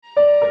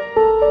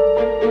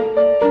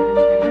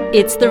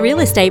It's the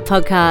Real Estate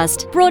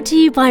Podcast, brought to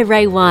you by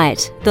Ray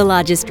White, the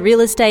largest real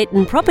estate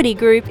and property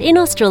group in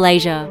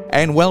Australasia.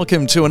 And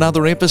welcome to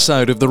another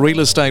episode of the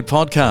Real Estate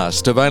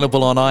Podcast,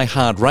 available on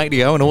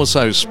iHeartRadio and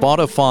also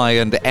Spotify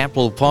and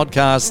Apple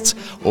Podcasts,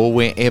 or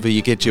wherever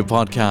you get your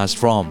podcast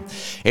from.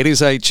 It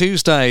is a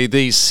Tuesday,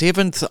 the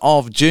 7th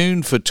of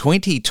June for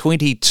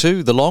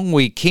 2022. The long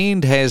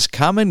weekend has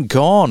come and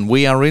gone.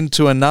 We are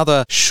into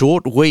another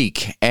short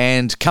week,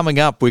 and coming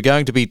up, we're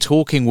going to be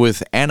talking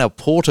with Anna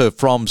Porter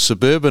from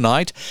Suburbanite,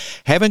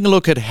 having a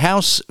look at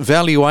house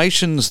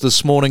valuations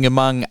this morning,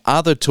 among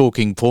other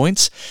talking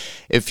points.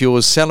 If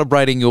you're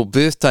celebrating your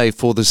birthday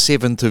for the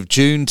 7th of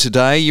June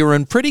today, you're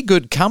in pretty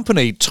good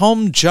company.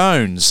 Tom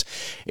Jones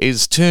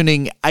is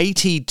turning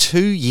 82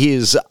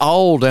 years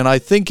old, and I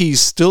think he's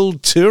still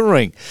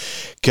touring.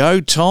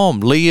 Go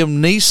Tom. Liam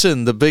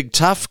Neeson, the big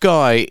tough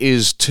guy,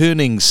 is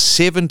turning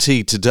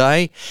 70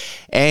 today.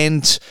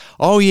 And,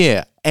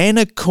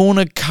 Anna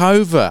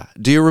Kournikova.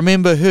 Do you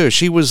remember her?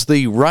 She was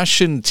the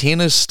Russian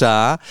tennis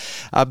star.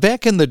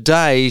 Back in the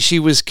day, she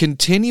was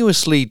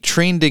continuously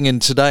trending in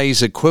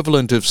today's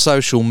equivalent of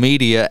social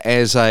media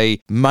as a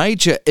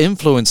major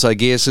influence, I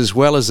guess, as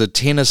well as a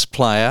tennis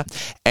player.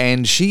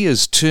 And she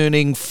is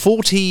turning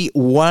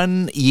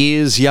 41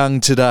 years young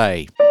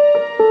today.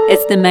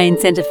 It's the Main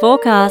Centre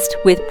forecast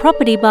with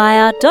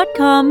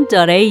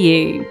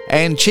propertybuyer.com.au.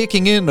 And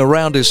checking in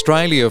around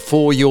Australia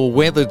for your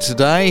weather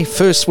today.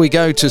 First we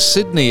go to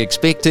Sydney,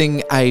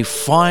 expecting a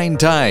fine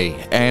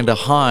day and a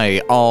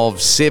high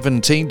of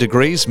 17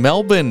 degrees.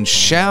 Melbourne,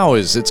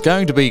 showers. It's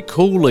going to be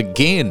cool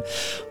again.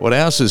 What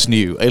else is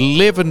new?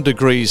 11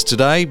 degrees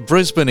today.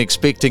 Brisbane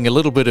expecting a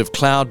little bit of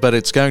cloud, but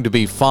it's going to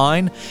be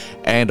fine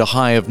and a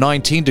high of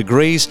 19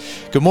 degrees.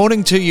 Good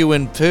morning to you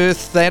in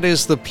Perth. That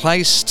is the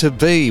place to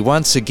be.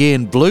 Once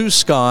again, blue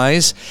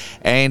skies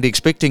and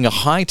expecting a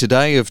high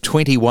today of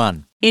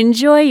 21.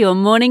 Enjoy your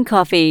morning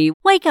coffee.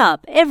 Wake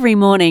up every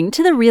morning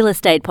to the Real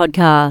Estate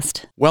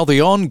Podcast. Well,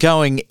 the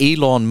ongoing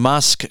Elon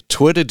Musk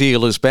Twitter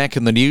deal is back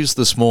in the news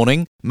this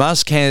morning.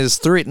 Musk has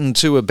threatened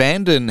to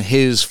abandon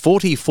his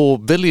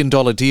 $44 billion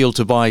deal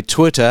to buy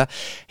Twitter.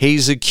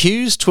 He's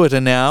accused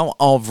Twitter now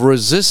of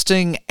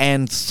resisting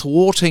and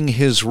thwarting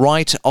his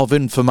right of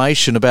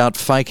information about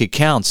fake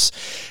accounts.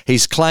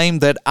 He's claimed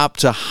that up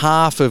to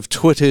half of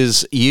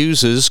Twitter's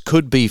users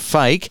could be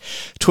fake.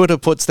 Twitter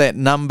puts that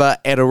number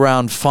at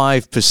around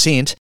 5%.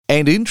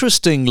 And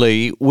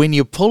interestingly, when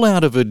you pull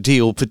out of a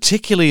deal,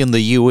 particularly in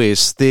the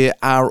US, there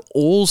are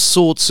all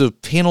sorts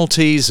of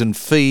penalties and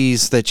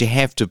fees that you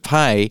have to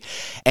pay.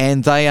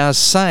 And they are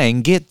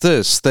saying, get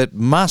this, that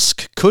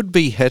Musk could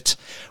be hit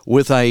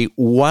with a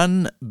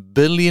 $1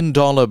 billion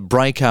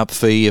breakup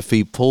fee if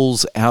he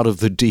pulls out of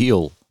the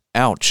deal.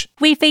 Ouch.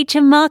 We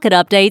feature market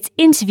updates,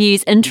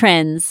 interviews and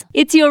trends.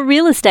 It's your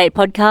real estate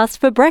podcast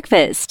for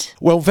breakfast.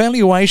 Well,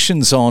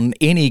 valuations on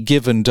any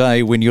given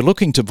day when you're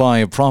looking to buy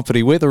a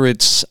property, whether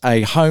it's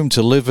a home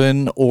to live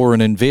in or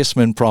an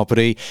investment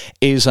property,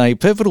 is a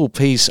pivotal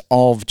piece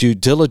of due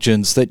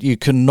diligence that you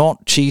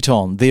cannot cheat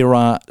on. There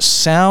are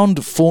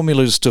sound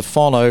formulas to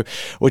follow,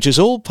 which is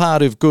all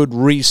part of good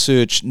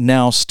research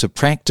nous to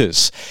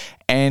practice.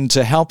 And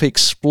to help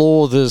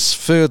explore this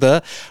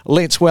further,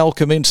 let's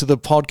welcome into the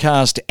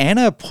podcast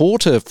Anna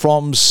Porter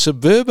from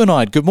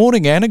Suburbanite. Good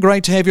morning, Anna.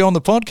 Great to have you on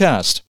the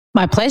podcast.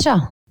 My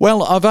pleasure.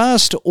 Well, I've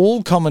asked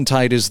all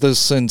commentators this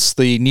since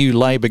the new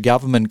Labor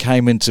government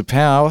came into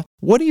power.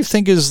 What do you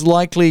think is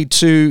likely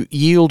to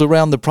yield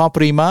around the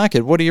property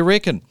market? What do you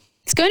reckon?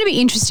 It's going to be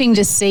interesting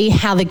to see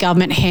how the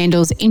government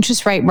handles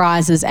interest rate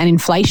rises and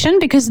inflation,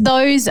 because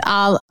those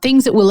are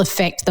things that will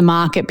affect the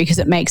market because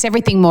it makes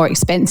everything more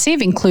expensive,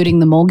 including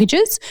the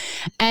mortgages.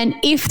 And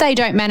if they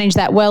don't manage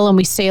that well and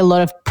we see a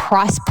lot of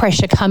price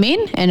pressure come in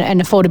and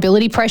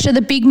affordability pressure,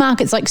 the big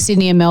markets like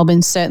Sydney and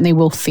Melbourne certainly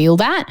will feel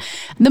that.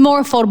 The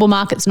more affordable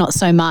markets, not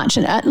so much.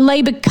 And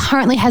Labor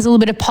currently has a little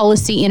bit of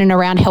policy in and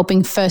around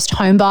helping first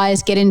home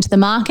buyers get into the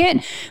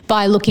market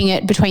by looking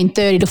at between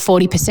 30 to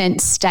 40%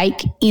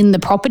 stake in the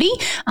property.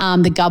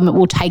 The government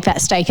will take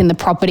that stake in the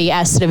property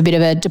as sort of a bit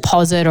of a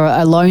deposit or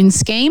a loan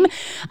scheme.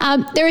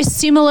 There are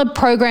similar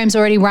programs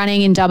already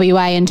running in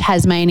WA and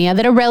Tasmania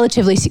that are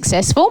relatively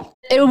successful.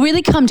 It will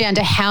really come down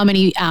to how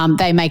many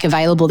they make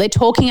available. They're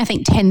talking, I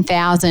think,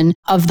 10,000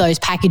 of those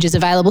packages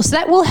available. So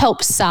that will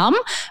help some,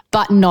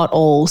 but not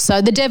all.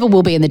 So the devil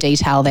will be in the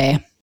detail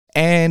there.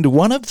 And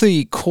one of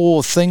the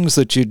core things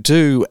that you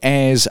do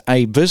as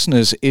a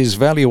business is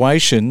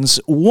valuations.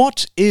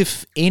 What,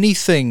 if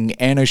anything,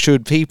 Anna,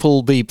 should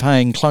people be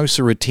paying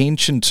closer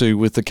attention to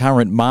with the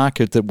current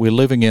market that we're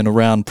living in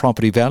around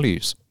property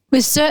values? We're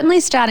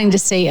certainly starting to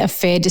see a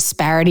fair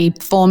disparity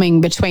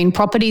forming between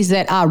properties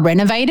that are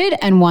renovated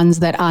and ones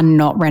that are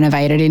not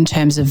renovated in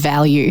terms of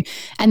value.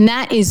 And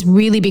that is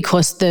really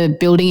because the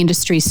building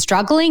industry is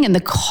struggling and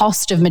the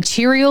cost of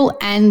material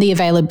and the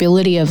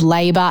availability of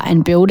labour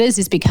and builders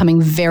is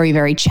becoming very,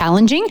 very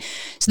challenging.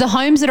 So the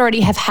homes that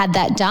already have had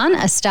that done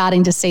are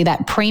starting to see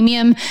that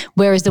premium,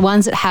 whereas the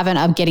ones that haven't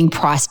are getting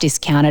price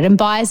discounted and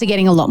buyers are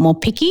getting a lot more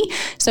picky.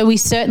 So we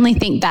certainly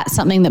think that's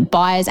something that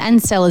buyers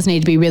and sellers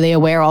need to be really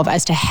aware of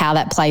as to how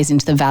that plays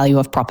into the value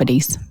of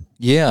properties.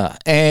 Yeah,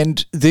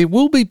 and there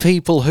will be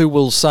people who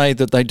will say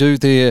that they do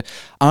their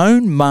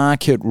own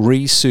market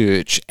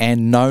research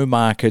and know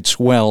markets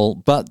well,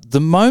 but the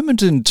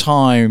moment in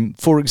time,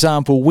 for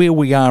example, where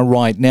we are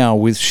right now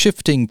with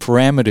shifting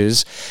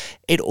parameters,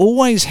 it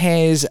always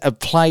has a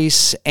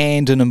place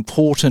and an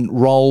important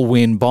role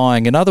when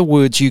buying. In other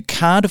words, you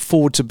can't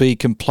afford to be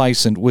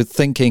complacent with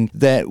thinking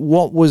that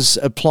what was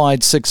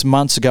applied 6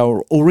 months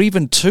ago or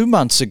even 2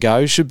 months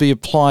ago should be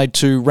applied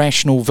to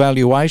rational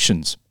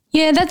valuations.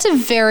 Yeah, that's a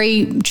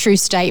very true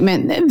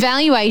statement.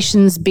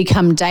 Valuations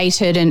become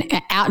dated and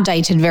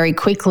outdated very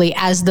quickly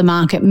as the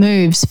market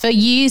moves. For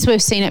years,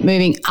 we've seen it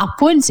moving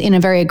upwards in a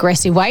very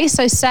aggressive way.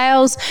 So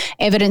sales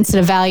evidence that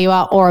a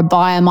valuer or a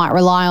buyer might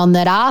rely on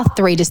that are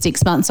 3 to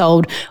 6 months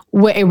old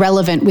were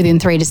irrelevant within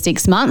 3 to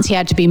 6 months. You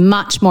had to be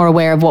much more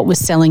aware of what was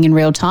selling in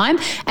real time.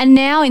 And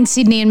now in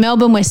Sydney and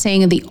Melbourne, we're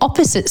seeing the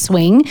opposite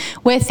swing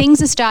where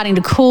things are starting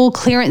to cool,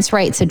 clearance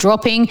rates are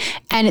dropping,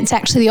 and it's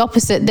actually the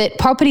opposite, that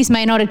properties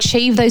may not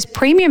achieve those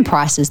premium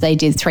prices they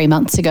did 3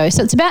 months ago.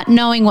 So it's about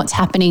knowing what's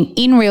happening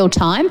in real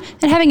time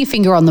and having your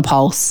finger on the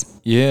pulse.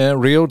 Yeah,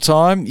 real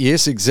time.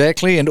 Yes,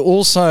 exactly. And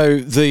also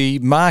the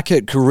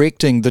market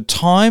correcting, the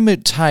time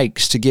it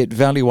takes to get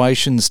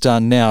valuations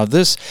done now.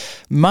 This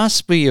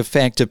must be a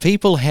factor.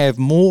 People have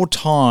more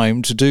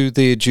time to do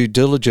their due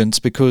diligence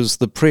because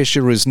the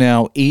pressure is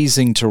now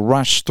easing to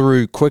rush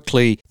through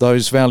quickly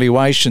those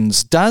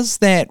valuations. Does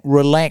that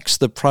relax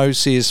the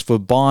process for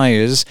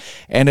buyers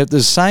and at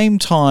the same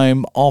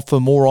time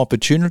offer more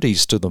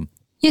opportunities to them?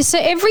 Yeah, so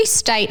every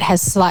state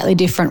has slightly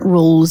different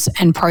rules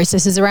and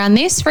processes around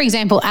this. For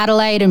example,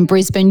 Adelaide and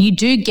Brisbane, you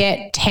do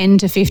get 10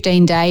 to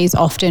 15 days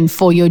often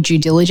for your due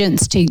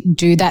diligence to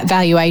do that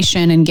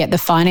valuation and get the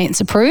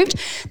finance approved.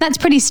 That's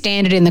pretty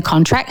standard in the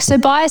contract, so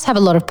buyers have a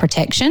lot of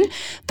protection.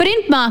 But in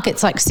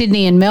markets like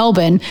Sydney and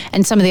Melbourne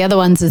and some of the other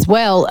ones as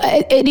well,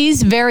 it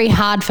is very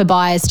hard for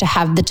buyers to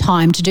have the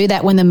time to do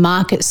that when the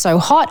market's so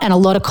hot and a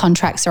lot of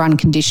contracts are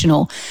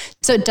unconditional.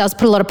 So it does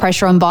put a lot of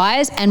pressure on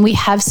buyers, and we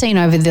have seen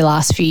over the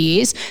last few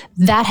years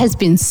that has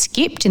been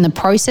skipped in the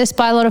process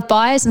by a lot of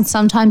buyers and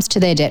sometimes to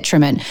their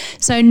detriment.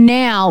 So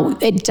now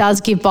it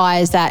does give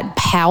buyers that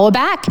power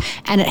back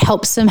and it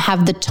helps them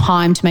have the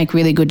time to make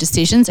really good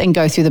decisions and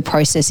go through the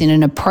process in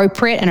an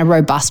appropriate and a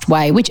robust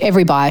way, which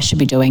every buyer should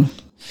be doing.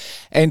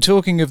 And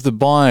talking of the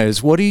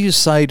buyers, what do you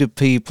say to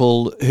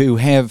people who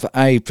have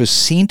a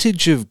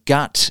percentage of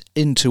gut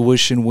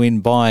intuition when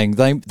buying?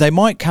 They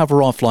might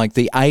cover off like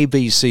the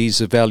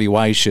ABCs of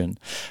valuation,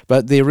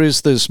 but there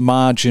is this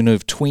margin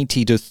of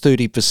 20 to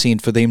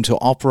 30% for them to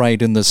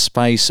operate in the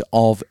space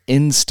of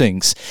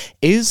instincts.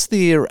 Is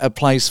there a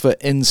place for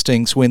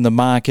instincts when the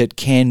market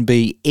can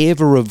be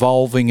ever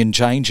evolving and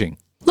changing?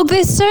 Look,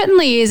 there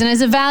certainly is. And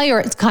as a valuer,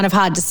 it's kind of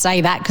hard to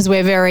say that because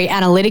we're very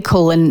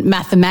analytical and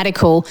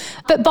mathematical.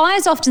 But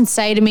buyers often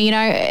say to me, you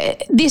know,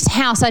 this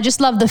house, I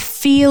just love the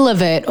feel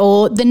of it,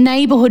 or the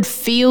neighborhood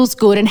feels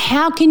good. And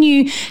how can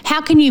you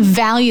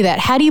value that?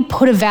 How do you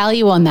put a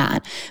value on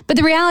that? But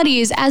the reality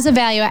is, as a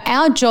valuer,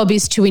 our job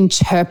is to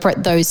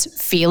interpret those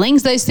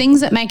feelings. Those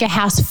things that make a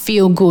house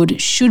feel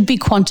good should be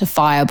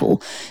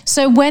quantifiable.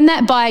 So when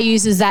that buyer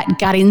uses that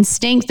gut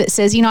instinct that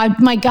says, you know,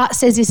 my gut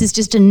says this is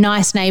just a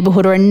nice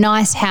neighborhood or a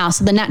nice house,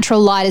 the natural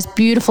light is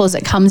beautiful as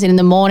it comes in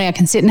the morning, I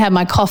can sit and have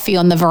my coffee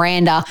on the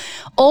veranda,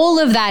 all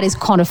of that is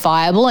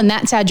quantifiable, and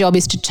that's our job,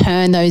 is to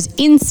turn those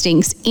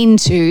instincts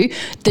into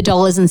the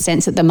dollars and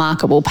cents that the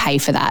market will pay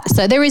for that.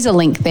 So there is a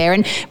link there,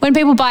 and when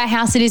people buy a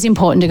house, it is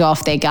important to go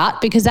off their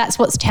gut because that's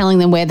what's telling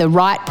them where the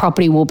right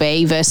property will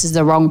be versus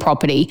the wrong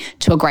property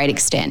to a great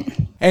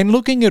extent. And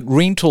looking at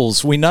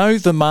rentals, we know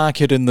the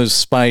market in this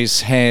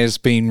space has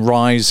been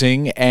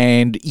rising,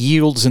 and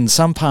yields in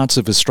some parts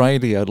of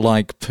Australia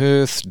like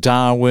Perth,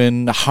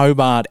 Darwin,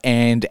 Hobart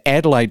and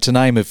Adelaide, to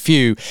name a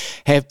few,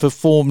 have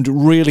performed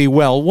really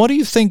well. What do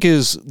you think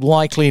is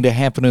likely to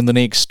happen in the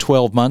next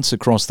 12 months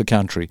across the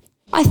country?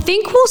 I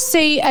think we'll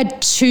see a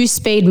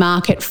two-speed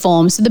market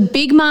form. So the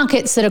big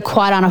markets that are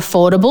quite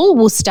unaffordable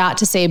will start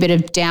to see a bit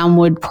of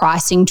downward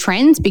pricing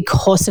trends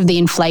because of the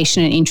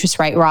inflation and interest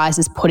rate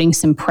rises putting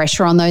some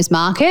pressure on those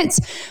markets.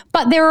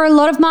 But there are a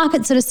lot of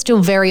markets that are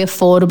still very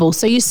affordable.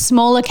 So your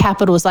smaller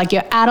capitals like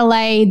your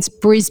Adelaides,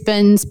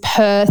 Brisbanes,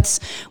 Perths,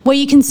 where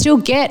you can still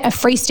get a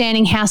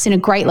freestanding house in a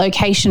great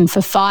location for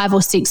 $500,000 or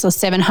 $600,000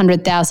 or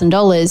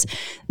 $700,000,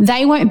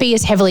 they won't be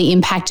as heavily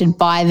impacted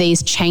by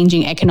these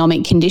changing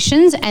economic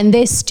conditions, and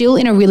they're still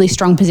in a really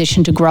strong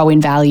position to grow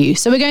in value.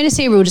 So we're going to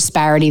see a real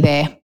disparity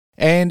there.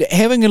 And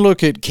having a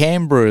look at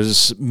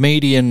Canberra's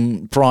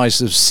median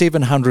price of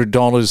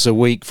 $700 a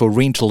week for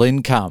rental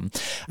income,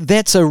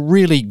 that's a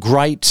really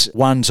great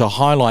one to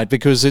highlight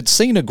because it's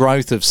seen a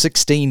growth of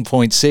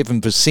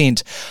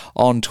 16.7%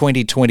 on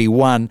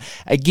 2021.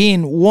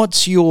 Again,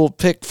 what's your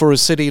pick for a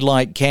city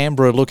like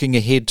Canberra looking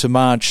ahead to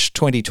March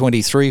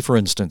 2023, for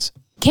instance?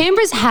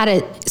 Canberra's had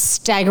a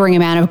staggering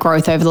amount of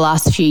growth over the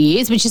last few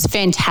years, which is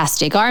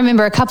fantastic. I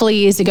remember a couple of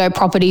years ago,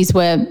 properties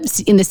were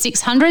in the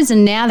 600s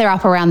and now they're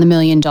up around the $1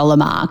 million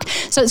mark.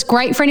 So it's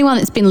great for anyone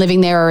that's been living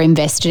there or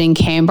invested in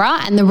Canberra,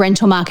 and the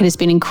rental market has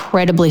been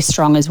incredibly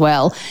strong as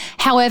well.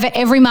 However,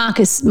 every market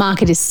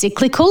is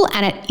cyclical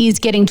and it is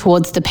getting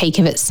towards the peak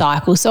of its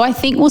cycle. So I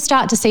think we'll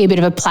start to see a bit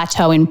of a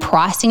plateau in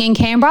pricing in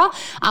Canberra,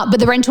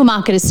 but the rental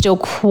market is still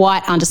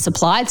quite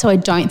undersupplied. So I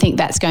don't think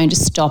that's going to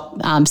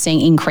stop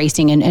seeing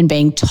increasing and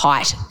being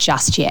tight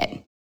just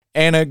yet.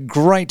 Anna,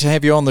 great to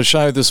have you on the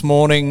show this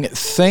morning.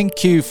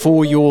 Thank you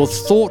for your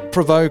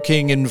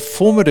thought-provoking,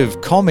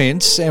 informative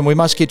comments, and we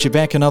must get you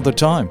back another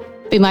time.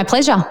 Be my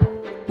pleasure.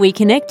 We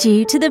connect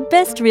you to the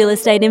best real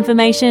estate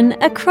information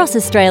across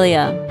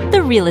Australia.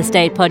 The Real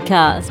Estate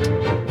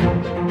Podcast.